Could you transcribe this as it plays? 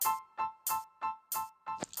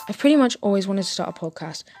I've pretty much always wanted to start a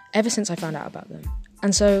podcast ever since I found out about them,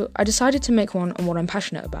 and so I decided to make one on what I'm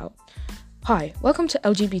passionate about. Hi, welcome to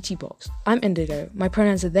lgbtbox. I'm Indigo, my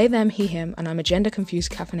pronouns are they, them, he, him, and I'm a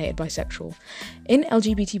gender-confused caffeinated bisexual. In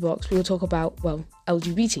lgbtbox, we will talk about,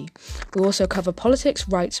 LGBT. We'll also cover politics,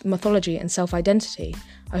 rights, mythology, and self-identity.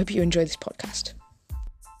 I hope you enjoy this podcast.